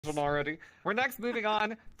already. We're next moving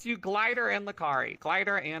on to Glider and Lacari.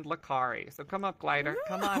 Glider and Lacari. So come up, Glider.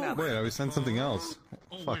 Come on up. Wait, I was sent something else.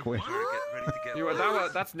 Fuck, wait.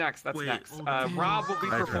 That's next. That's next. Rob will be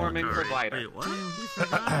performing for Glider. Wait, what?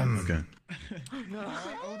 Okay.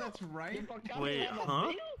 Oh, that's right. Wait,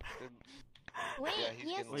 huh? Wait,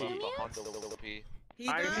 he has 2 mutes?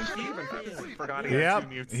 I think he even forgot he had 2 Yep,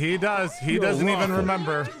 mutes. he does. He doesn't even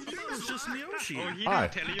remember. It's just Miyoshi. Hi.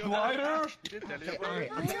 Glider!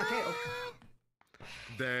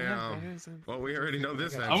 Damn. Well, we already know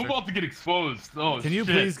this answer. I'm about to get exposed. Oh, Can you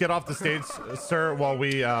please get off the stage, sir, while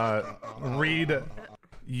we read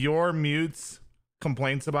your mute's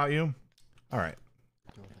complaints about you? All right.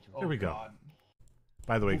 Here we go.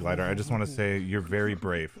 By the way, Glider, I just want to say you're very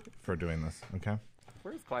brave for doing this, okay?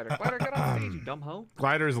 Where's Glider? Glider, get on stage, you dumb hoe.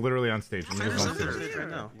 Glider is literally on stage. He is on stage. Right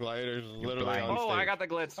now. Glider's literally on Oh, stage. I got the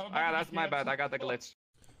glitch. That's my bad. I got the glitch.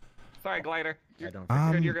 Sorry, Glider. You're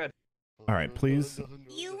good. All right, please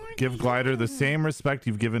give Glider the same respect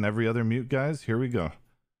you've given every other mute, guys. Here we go.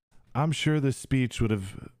 I'm sure this speech would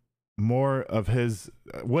have more of his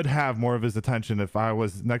attention if I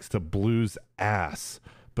was next to Blue's ass.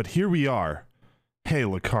 But here we are. Hey,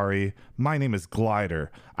 Lacari, my name is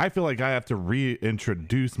Glider. I feel like I have to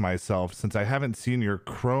reintroduce myself since I haven't seen your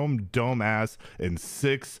chrome dome ass in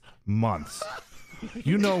 6 months.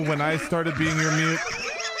 You know, when I started being your mute,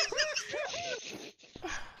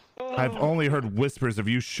 I've only heard whispers of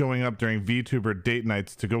you showing up during VTuber date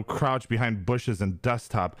nights to go crouch behind bushes and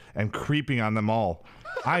desktop and creeping on them all.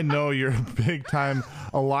 I know you're a big-time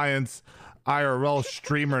Alliance IRL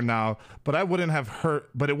streamer now, but it wouldn't have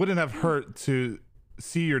hurt to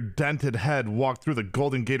see your dented head walk through the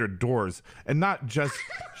Golden Gator doors and not just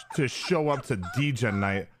to show up to DJ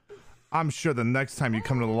night. I'm sure the next time you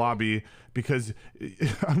come to the lobby because you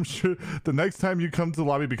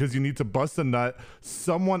need to bust a nut,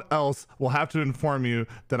 someone else will have to inform you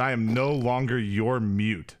that I am no longer your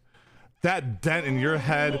mute. That dent in your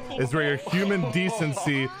head is where your human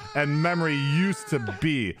decency and memory used to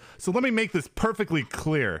be. So let me make this perfectly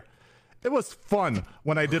clear. It was fun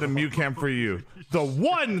when I did a mute cam for you. The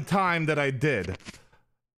one time that I did.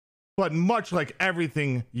 But much like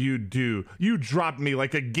everything you do, you dropped me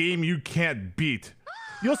like a game you can't beat.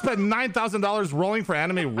 You'll spend $9,000 rolling for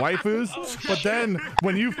anime waifus, but then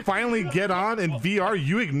when you finally get on in VR,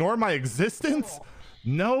 you ignore my existence?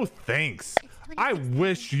 No thanks. I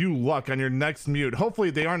wish you luck on your next mute.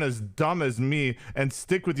 Hopefully they aren't as dumb as me and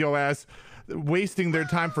stick with your ass wasting their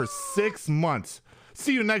time for 6 months.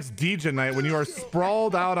 See you next DJ night when you are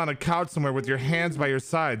sprawled out on a couch somewhere with your hands by your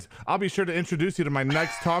sides. I'll be sure to introduce you to my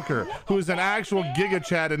next talker, who is an actual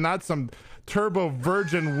GigaChat and not some turbo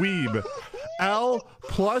virgin weeb. L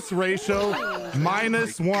plus ratio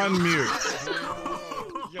 -1 mute.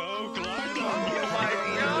 Yo,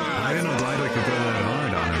 I didn't know Glider could go that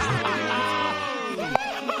hard on it.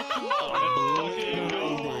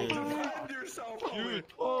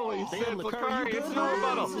 Holy shit, Lacari, it's your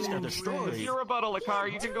rebuttal. It's your rebuttal,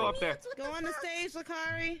 Lacari. You can go up there. Go on the stage,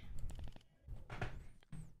 Lacari.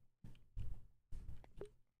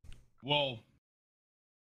 Well,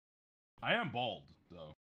 I am bald,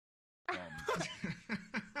 though.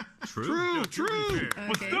 True.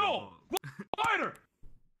 But still, Glider,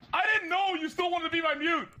 I didn't know you still wanted to be my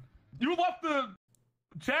mute. You left the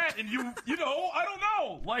chat and you know, I don't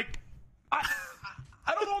know. Like, I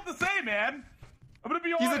don't know what to say, man. I'm gonna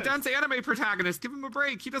be honest. He's a dense anime protagonist. Give him a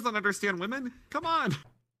break. He doesn't understand women. Come on.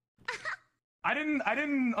 I didn't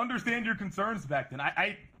understand your concerns back then.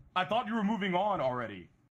 I thought you were moving on already.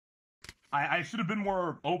 I should have been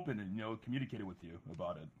more open and, you know, communicated with you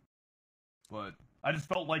about it. But I just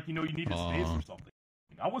felt like, you know, you needed space or something.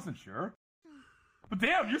 I wasn't sure. But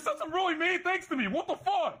damn, you said some really mean things to me. What the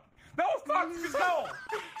fuck? That was toxic as hell.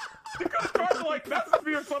 You could have tried to, like, message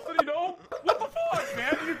me or something, you know? What the fuck,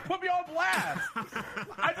 man? You put me on blast.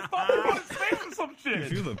 I just thought we wanted space or some shit.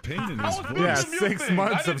 You feel the pain in his voice. Yeah, 6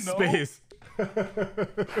 months of space.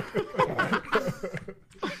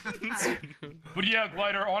 But yeah,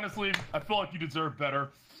 Glider, honestly, I feel like you deserve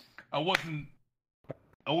better. I wasn't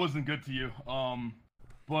good to you.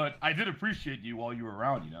 But I did appreciate you while you were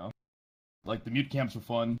around, you know? Like, the mute camps were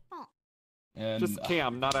fun. And Just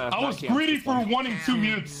cam, not a. I was greedy for wanting 2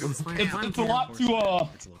 mutes. It's a lot to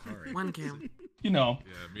One cam. you know.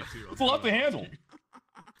 Yeah, me too. It's a lot to handle.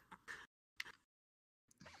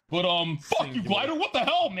 But fuck you, Glider. What the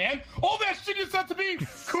hell, man? All that shit you said to me,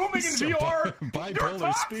 cooming in VR. You're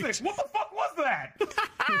toxic. What the fuck was that?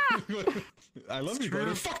 I love you,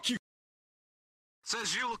 Glider. Fuck you.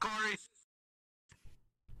 Says you, Lacari.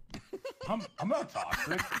 I'm not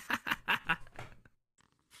toxic.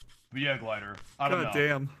 But yeah, Glider. I don't know. God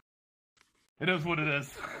damn. It is what it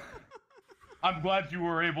is. I'm glad you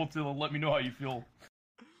were able to let me know how you feel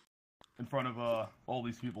in front of all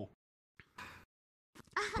these people.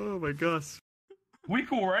 Oh my gosh. We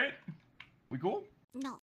cool, right? We cool?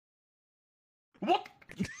 No. What?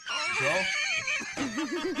 Bro?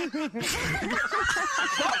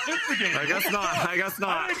 Stop instigating. I guess not. I guess I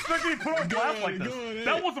not. didn't expect you to put on blast like this.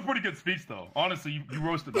 That was a pretty good speech, though. Honestly, you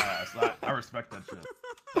roasted my ass. I respect that shit.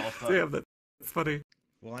 Damn, that's funny.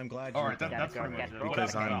 Well, I'm glad you Alright, that's pretty much it. because What I'm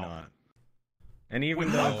happened now? not. And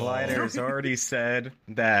even though Glider's already said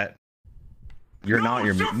that you're not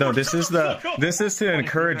your mute. No, this is to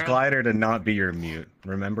encourage Glider to not be your mute.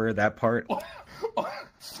 Remember that part? Okay,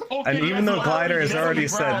 And even though Glider has already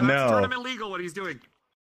said no, Tournament legal. What he's doing.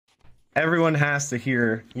 everyone has to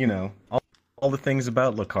hear, you know, all the things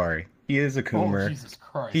about Lacari. He is a Oh, Coomer. Jesus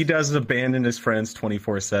Christ. He does abandon his friends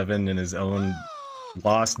 24/7 in his own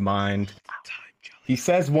lost mind. He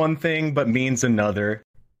says one thing but means another.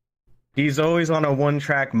 He's always on a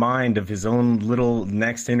one-track mind of his own little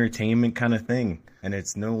next entertainment kind of thing. And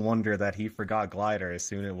it's no wonder that he forgot Glider as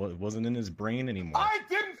soon as it wasn't in his brain anymore. I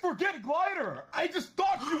didn't forget Glider! I just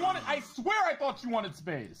thought you wanted... I swear I thought you wanted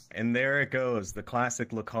space! And there it goes, the classic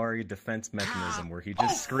Lacari defense mechanism where he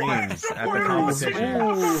just screams at the competition. I've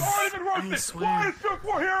already been roasted! Why is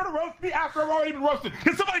Shook4 here to roast me after I've already been roasted?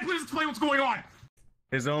 Can somebody please explain what's going on?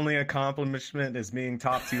 His only accomplishment is being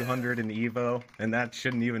top 200 in EVO, and that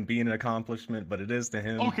shouldn't even be an accomplishment, but it is to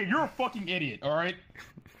him. Okay, you're a fucking idiot, alright?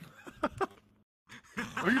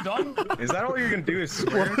 Are you done? Is that all you're gonna do is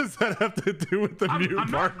swear? What does that have to do with the mute I'm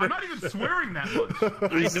part? not even swearing that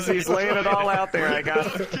much. He's laying it all out there, I guess.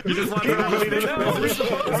 You just want everybody to know.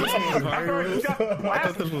 After I just got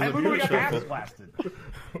blasted, I literally got ass blasted.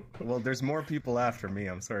 Well, there's more people after me,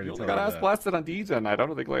 I'm sorry to You tell got you ass that. blasted on DJ, I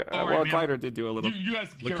don't think. All right, Well, man. Glider did do a little. You guys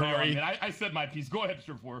carry on, man. I said my piece. Go ahead,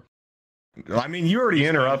 Shook4. I mean, you already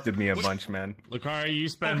interrupted me a bunch, man. Lacari, you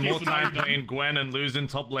spend Okay, more so now time you're playing Gwen and losing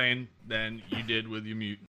top lane than you did with your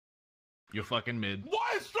mute. You're fucking mid.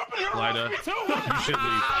 Why is Strippin' here to Glider, roast me too? you should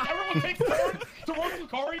leave. Everyone takes turns to roast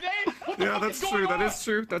Lacari Day? What the Yeah, fuck that's is true. going That on? is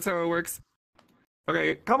true. That's how it works.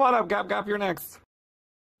 Okay, come on up, Gap Gap. You're next.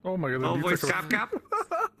 Oh my god. Oh, voice Gap Gap.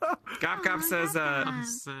 Gap Gap says,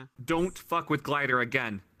 "Don't fuck with Glider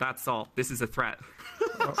again. That's all. This is a threat."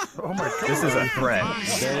 Oh my god. This is a threat.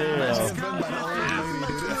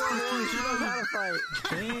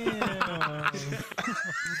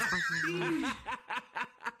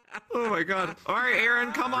 Oh my god. All right,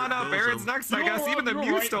 Aaron, come on up. Aaron's next, I guess. Even the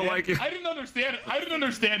mutes don't like you. I didn't understand it. I didn't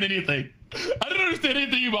understand anything. I didn't understand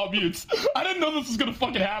anything about mutes. I didn't know this was gonna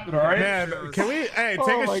fucking happen, alright? Man, can we take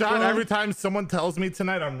Oh a my shot God. every time someone tells me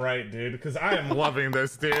tonight I'm right, dude? Because I am loving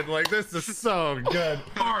this, dude. Like, this is so good.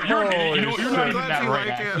 Alright, you're an idiot. You know what? You're not even Glad that you right,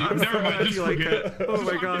 like it. actually. I'm Never so mind. glad Just you like forget it. it. Oh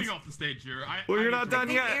my I'm gosh. getting off the stage here. Well, you're not done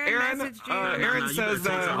yet, Aaron. Aaron says,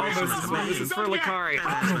 this is for Lacari.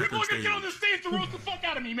 People are gonna get on the stage to roast the fuck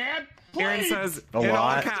out of me, man. Aaron Please. says, A in all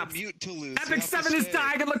lot. caps, Mute to lose. Epic 7 is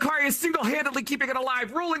dying and Lacari is single-handedly keeping it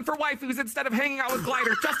alive, ruling for waifus instead of hanging out with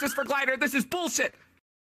Glider. Justice for Glider. This is bullshit.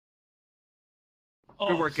 Oh,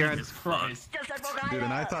 Good work, Aaron. Jesus Christ. Dude,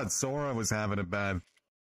 and I thought Sora was having it bad.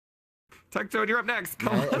 Tectone, you're up next.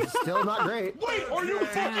 Come on. Still not great. Wait, are you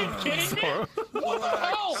fucking kidding me? What the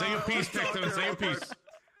hell? Say your piece, Tectone. Say your piece.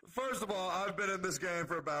 First of all, I've been in this game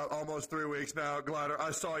for about almost 3 weeks now. Glider,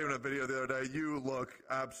 I saw you in a video the other day. You look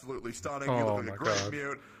absolutely stunning. You Oh look like my a great God.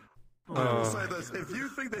 mute. I will say this, if you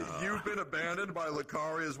think that you've been abandoned by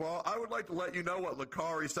Lacari as well, I would like to let you know what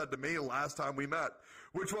Lacari said to me last time we met,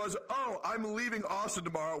 which was, oh, I'm leaving Austin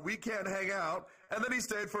tomorrow, we can't hang out, and then he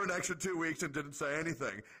stayed for an extra 2 weeks and didn't say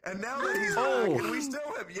anything. And now that he's back, and we still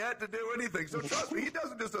have yet to do anything, so trust me, he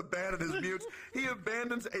doesn't just abandon his mutes, he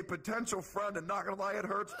abandons a potential friend, and not gonna lie, it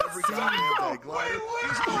hurts every goddamn day, Glider. You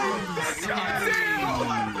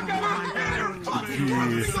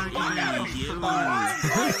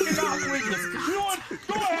know what?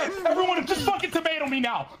 Go ahead. Everyone, just fucking tomato me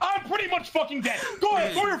now. I'm pretty much fucking dead. Go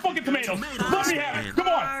ahead. Throw your fucking tomatoes. Let me have it. Come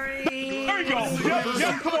on. There you go.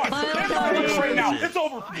 Yep, come on. That's right now. It's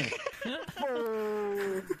over for me.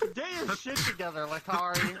 Get your shit together,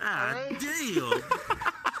 Lacari. Alright?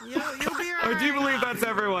 You'll be I do believe that's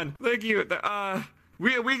everyone. Thank you.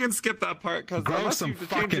 We can skip that part because Grow some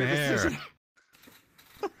fucking hair.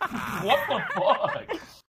 What the fuck?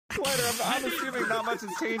 Glider, I'm assuming not much has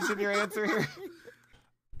changed in your answer here.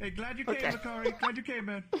 Hey, glad you came, Okay. Lacari. Glad you came,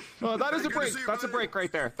 man. Oh, that is a Good to break. see you, That's a buddy. break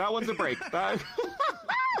right there. That one's a break. That...